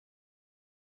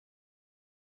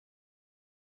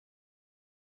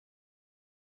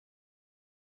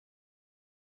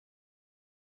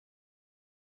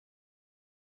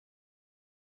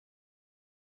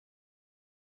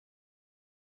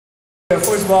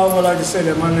First of all, I would like to say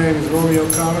that my name is Romeo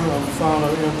Connor. I'm the founder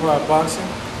of Empire Boxing.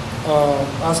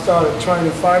 I started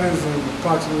training fighters in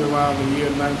approximately around the year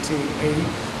 1980.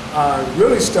 I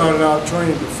really started out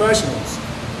training professionals,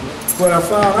 but I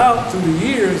found out through the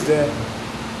years that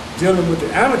dealing with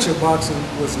the amateur boxing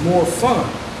was more fun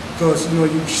because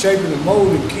you're shaping and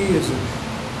molding kids and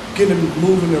getting them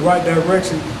moving in the right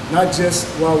direction, not just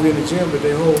while we're in the gym, but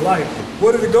their whole life.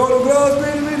 What do the Golden Gloves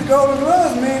mean to me? The Golden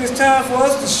Gloves mean it's time for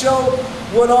us to show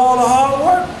what all the hard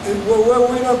work, where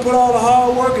we done put all the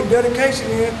hard work and dedication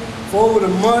in for over the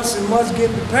months and months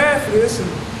getting prepared for this.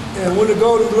 And when the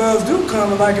Golden Gloves do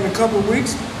come, like in a couple of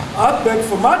weeks, I beg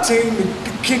for my team to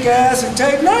kick ass and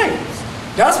take names.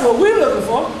 That's what we're looking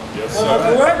for. Yes, sir. Am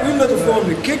I correct? We're looking for them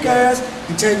to kick ass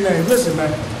and take names. Listen,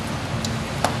 man.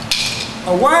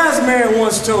 A wise man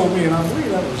once told me, and I believe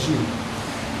that was you.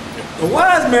 A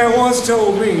wise man once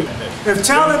told me, if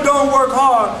talent don't work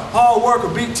hard, hard work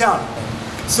will beat talent.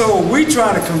 So we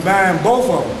try to combine both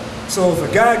of them. So if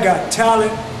a guy got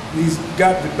talent, he's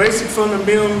got the basic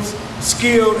fundamentals,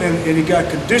 skill, and he got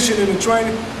conditioning and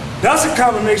training, that's a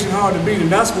combination hard to beat,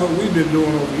 and that's what we've been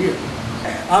doing over here.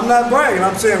 I'm not bragging,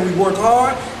 I'm saying we work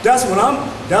hard. That's what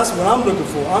I'm looking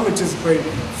for. I'm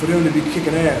anticipating for them to be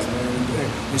kicking ass, man.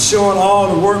 And showing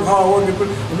all the work, hard work.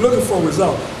 I'm looking for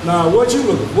results. Now, what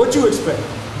you expect?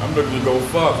 I'm looking to go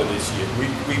farther this year. We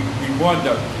won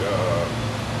the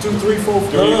 2, 3, 4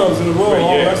 gloves in a row.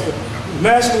 Yeah. That's the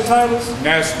national titles.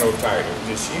 National title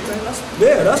this year.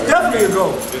 Okay, that's definitely a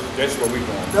goal. That's what we're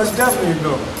going. That's definitely a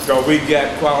goal. So we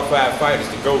got qualified fighters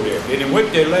to go there. They didn't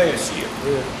went there last year.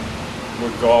 Yeah.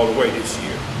 We'll go all the way this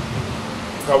year.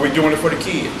 Because we're doing it for the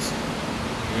kids.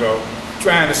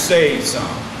 Trying to save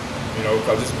some.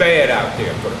 Because it's bad out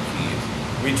there for the kids.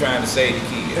 We're trying to save the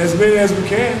kids. As many as we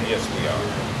can. Yes, we are.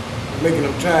 Making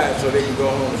them tired so they can go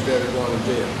home instead of going to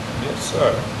jail. Yes, sir.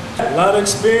 A lot of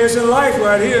experience in life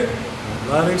right here. A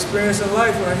lot of experience in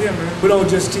life right here, man. We don't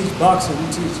just teach boxing, we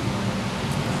teach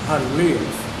how to live.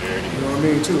 There it is. You know what I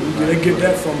mean, too. They get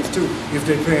that from us, too, if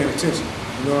they're paying attention.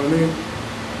 You know what I mean?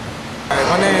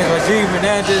 My name is Rajiv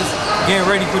Menendez. Getting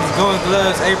ready for these Golden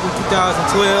Gloves, April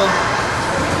 2012.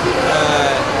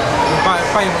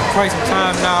 Fighting for quite some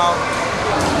time now.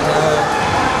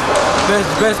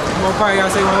 Probably I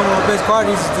say one of my best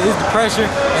qualities is the pressure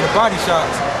and the body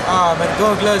shots. The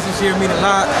Golden Gloves this year mean a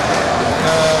lot,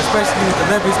 especially with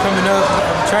the Olympics coming up.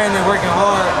 I'm training, working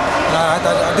hard.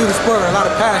 I do the sport with a lot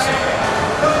of passion.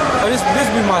 This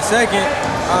will be my second.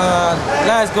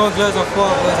 Last Golden Gloves I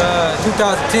fought was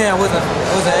 2010. I wasn't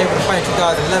able to fight in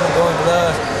 2011 Golden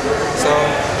Gloves. So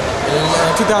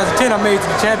in 2010 I made it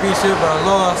to the championship, but I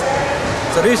lost.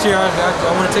 So this year I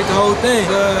want to take the whole thing.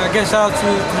 Again, shout out to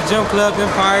the gym club,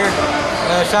 Empire.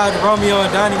 Shout out to Romeo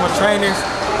and Donnie, my trainers.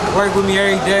 Work with me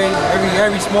every day,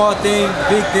 every small thing,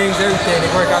 big things, everything.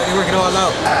 They work it all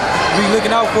out. Be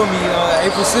looking out for me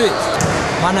April 6th.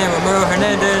 My name is Merle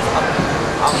Hernandez.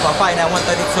 I'm fighting at 132,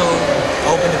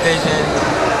 open division.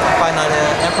 I'm fighting at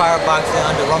Empire Boxing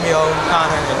under Romeo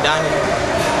Connor and Donnie.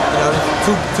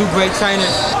 Two great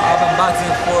trainers. I've been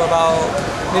boxing for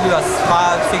maybe about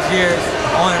 5, 6 years,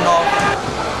 on and off.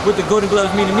 What the Golden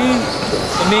Gloves mean to me,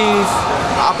 it means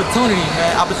opportunity,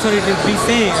 man. Opportunity to be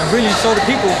seen and really show the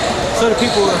people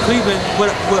of Cleveland what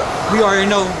we already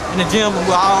know in the gym and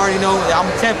what I already know that I'm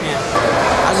a champion.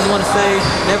 I just want to say,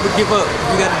 never give up.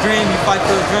 You got a dream, you fight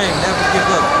for the dream. Never give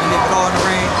up. You leave it all in the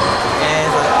ring.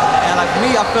 And like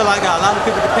me, I feel like I got a lot of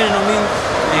people depending on me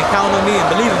and counting on me and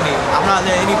believing me. I'm not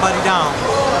letting anybody down.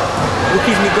 What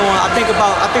keeps me going? I think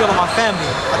about my family.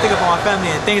 I think about my family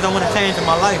and things I want to change in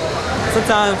my life.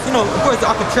 Sometimes, of course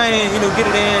I can train, get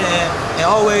it in and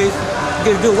always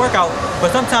get a good workout.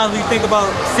 But sometimes when you think about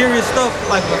serious stuff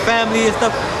like my family and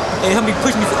stuff, it helps me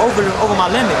push me over my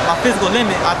limit, my physical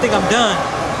limit. I think I'm done.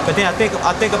 But then I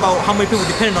think about how many people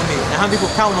depend on me and how many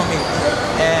people count on me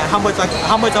and how much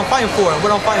I'm fighting for and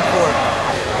what I'm fighting for.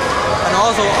 And I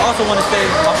also want to say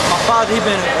my father, he's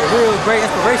been a real great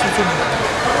inspiration to me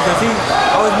because he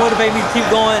always motivated me to keep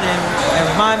going and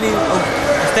remind me of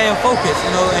staying focused.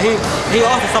 And he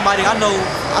also somebody I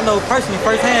know personally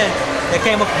firsthand that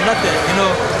came up from nothing.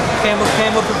 Came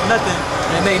up from nothing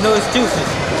and made no excuses.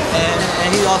 And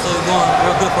he's also doing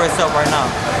real good for himself right now.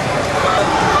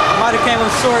 I might have came up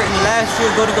short in the last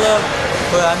year's Golden Glove,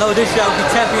 but I know this year I'll be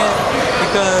champion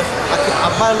because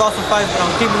I might have lost some fights, but I'm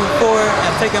keeping moving forward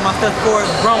and taking my steps forward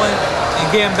and growing and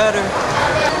getting better.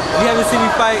 If you haven't seen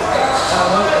me fight,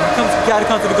 you gotta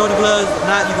come to the Golden Gloves. If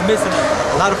not, you're missing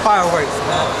a lot of fireworks.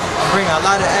 I'm bringing a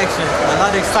lot of action, a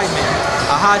lot of excitement,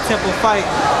 a high tempo fight.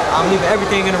 I'm leaving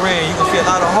everything in the ring. You're gonna see a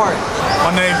lot of heart.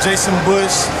 My name's Jason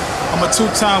Bush. I'm a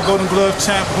two-time Golden Glove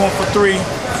champ, going for 3.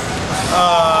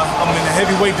 I'm in the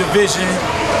heavyweight division.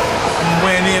 I'm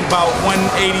weighing in about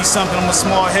 180 something. I'm a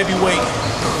small heavyweight.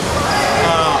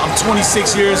 I'm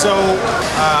 26 years old.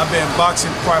 I've been boxing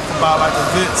probably for about like a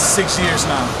good 6 years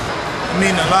now. It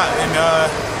means a lot, and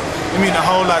it means a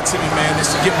whole lot to me, man.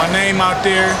 It's to get my name out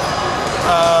there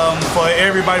for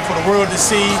everybody, for the world to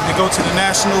see, to go to the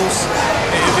nationals.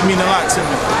 It means a lot to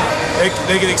me.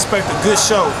 They can expect a good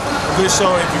show. A good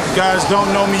show. If you guys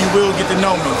don't know me, you will get to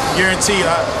know me. Guaranteed.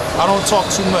 I don't talk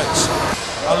too much.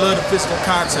 I love the physical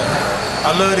contact.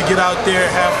 I love to get out there,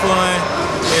 have fun,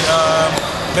 and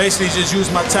basically just use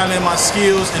my talent and my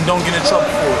skills and don't get in trouble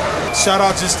for it. Shout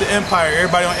out just to Empire.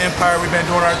 Everybody on Empire, we've been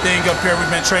doing our thing up here. We've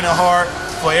been training hard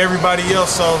for everybody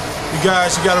else. So you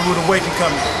guys, you got a rude awakening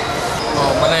coming.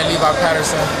 My name is Levi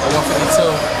Patterson at 152.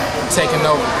 I'm taking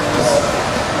over.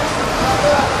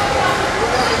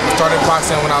 I started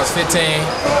boxing when I was 15.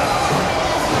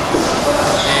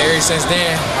 And ever since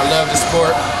then, I love the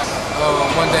sport.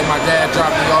 One day my dad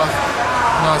dropped me off,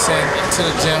 you know what I'm saying, to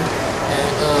the gym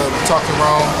and talking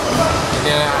wrong. And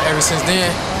then ever since then,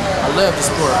 I love the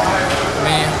sport.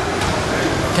 Man,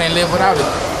 can't live without it.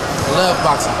 I love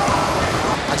boxing.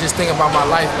 I just think about my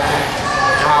life, man,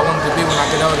 and how I want it to be when I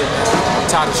get older, man. I'm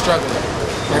tired of struggling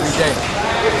every day.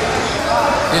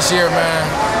 This year, man,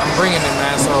 I'm bringing it,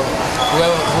 man. So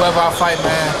whoever I fight,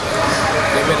 man,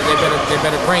 they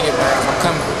better bring it, man. I'm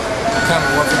coming.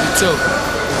 152.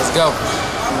 Let's go.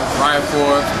 Ryan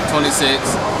Ford, 26,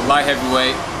 light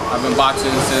heavyweight. I've been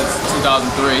boxing since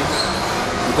 2003.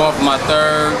 I'm going for my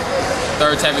third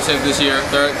championship this year,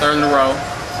 third in a row.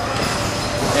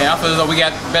 And I feel as though we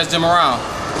got the best gym around.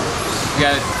 We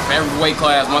got every weight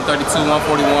class, 132,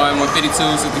 141, 152,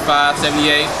 65,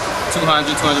 78,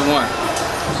 200, 201.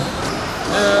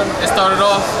 It started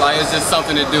off like it's just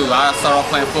something to do. I started off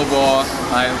playing football.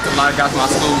 Like, a lot of guys from my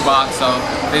school box, so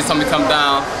they just told me to come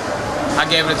down. I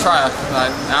gave it a try.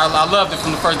 I loved it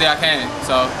from the first day I came,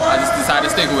 so I just decided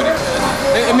to stick with it.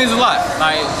 It means a lot.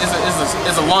 Like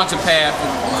it's a launching pad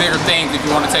for bigger things if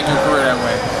you want to take your career that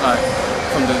way. Like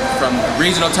from the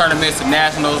regional tournaments to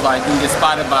nationals, like you can get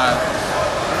spotted by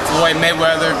Floyd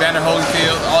Mayweather, Vander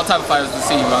Holyfield, all type of fighters to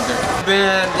see you out there. I've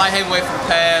been light heavyweight for the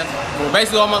past, well,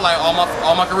 basically all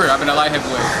my career. I've been a light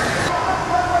heavyweight.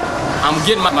 I'm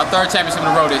getting my third championship in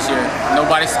a row this year.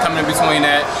 Nobody's coming in between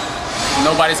that.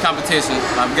 Nobody's competition.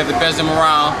 We got the best gym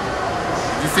around.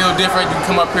 If you feel different, you can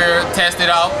come up here, test it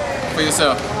out for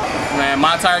yourself. Man,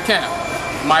 my entire camp.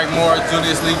 Mike Moore,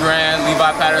 Julius Lee Grand,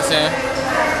 Levi Patterson,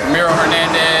 Ramiro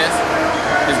Hernandez,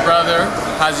 his brother,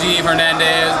 Hajiv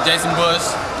Hernandez, Jason Bush,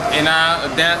 and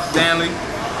Danley.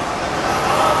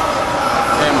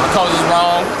 And my coach is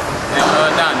Wrong,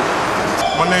 and Donnie.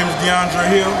 My name is DeAndre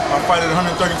Hill. I fight at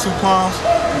 132 pounds.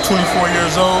 I'm 24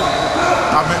 years old.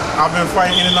 I've been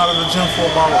fighting in and out of the gym for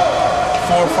about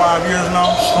 4 or 5 years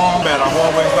now. Strong bat. I've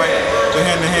always liked the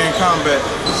hand-to-hand combat.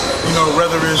 You know,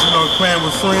 whether it's playing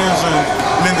with friends and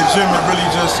in the gym, it really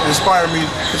just inspired me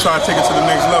to try to take it to the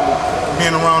next level.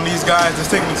 Being around these guys just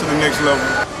taking it to the next level.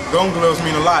 Golden Gloves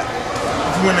mean a lot.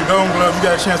 If you win the Golden Glove, you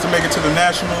got a chance to make it to the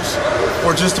Nationals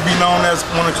or just to be known as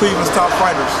one of Cleveland's top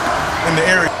fighters in the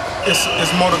area. It's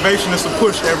motivation, it's a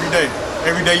push every day.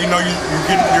 Every day,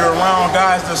 you're around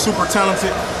guys that's super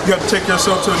talented. You have to take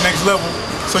yourself to the next level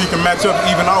so you can match up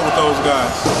even out with those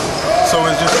guys. So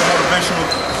it's just a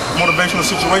motivational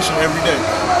situation every day.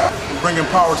 I'm bringing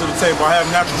power to the table. I have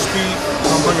natural speed,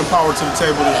 I'm bringing power to the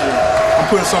table this year. I'm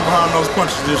putting something behind those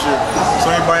punches this year. So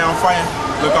anybody I'm fighting,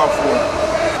 look out for it.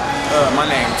 My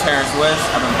name is Terrence West.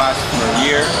 I've been boxing for a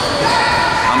year.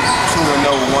 I'm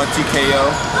 2-0 with 1 TKO.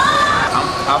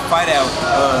 I fight at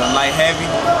light heavy,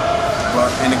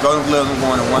 but in the Golden Gloves I'm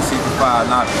going to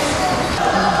 165 novice.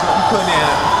 I'm putting in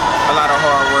a lot of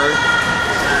hard work,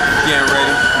 getting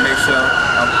ready to make sure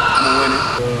I'm winning.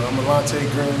 I'm Alante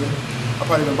Green. I've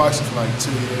probably been boxing for like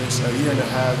 2 years, a year and a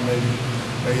half maybe.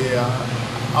 But yeah,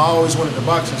 I always wanted to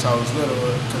box since I was little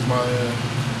because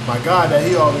my guy that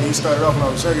he started off when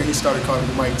I was younger, he started calling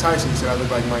me Mike Tyson. He said I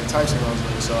looked like Mike Tyson when I was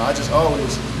little. So I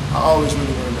always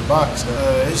really wanted to box.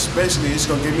 It's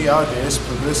gonna get me out there. It's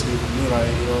publicity for me, like,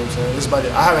 you know what I'm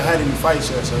saying. I haven't had any fights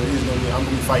yet, so I'm gonna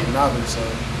be fighting novice. So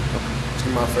it's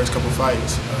gonna be my first couple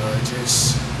fights.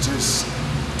 Just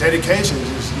dedication.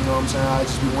 Just, you know what I'm saying. I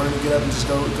just be wanting to get up and just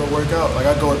go work out. Like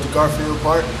I go up to Garfield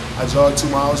Park. I jog 2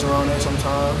 miles around there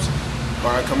sometimes.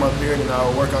 Or I come up here and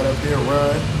I'll work out up here,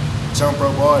 run, jump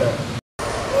rope, all that.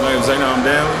 My name is Zaynab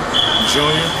Danley,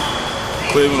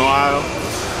 Jr., Cleveland, Ohio.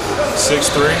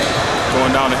 6'3",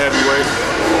 going down to heavyweight.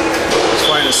 I was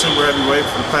fighting a super heavyweight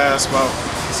for the past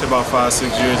about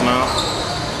 5-6 years now.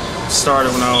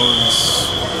 Started when I was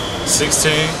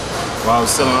 16, while I was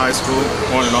still in high school,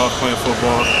 on and off playing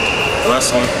football,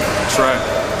 wrestling, track.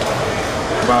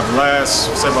 About the last,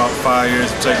 say about 5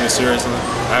 years, I'm taking it seriously,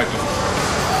 acting.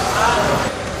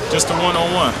 Just a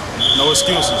one-on-one, no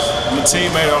excuses. I'm a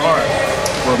teammate at heart,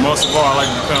 but most of all, I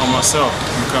like to depend on myself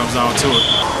when it comes down to it.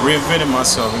 Reinventing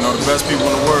myself, you know, the best people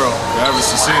in the world that ever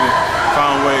succeeded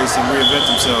found ways to reinvent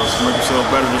themselves, to make themselves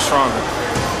better and stronger.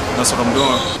 That's what I'm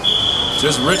doing.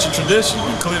 Just rich in tradition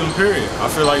in Cleveland, period. I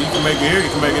feel like you can make it here,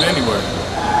 you can make it anywhere.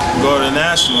 You go to the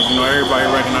Nationals, you know, everybody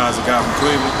recognizes a guy from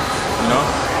Cleveland, you know.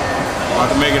 If I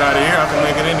can make it out of here, I can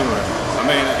make it anywhere. I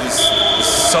mean, it's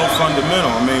so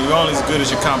fundamental. I mean, you're only as good as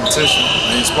your competition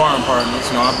and your sparring partners.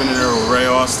 You know, I've been in there with Ray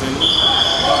Austin,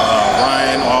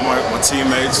 Ryan, all my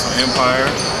teammates, Empire.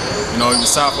 You know, even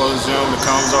Sapo's gym that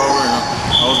comes over. You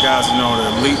know, those guys, you know,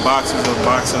 the elite boxers of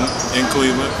boxing in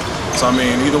Cleveland. So, I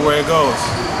mean, either way it goes,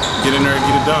 get in there and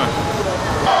get it done.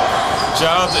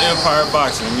 Shout out to Empire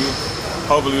Boxing.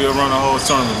 Hopefully we'll run a whole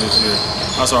tournament this year.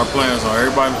 That's our plans are.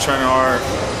 Everybody training hard,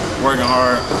 working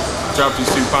hard, drop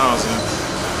these few pounds, and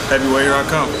heavyweight, here I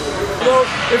come. Well,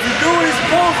 if you do what he's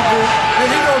supposed to do, then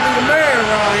he's gonna be the man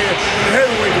around here in the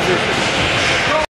heavyweight division.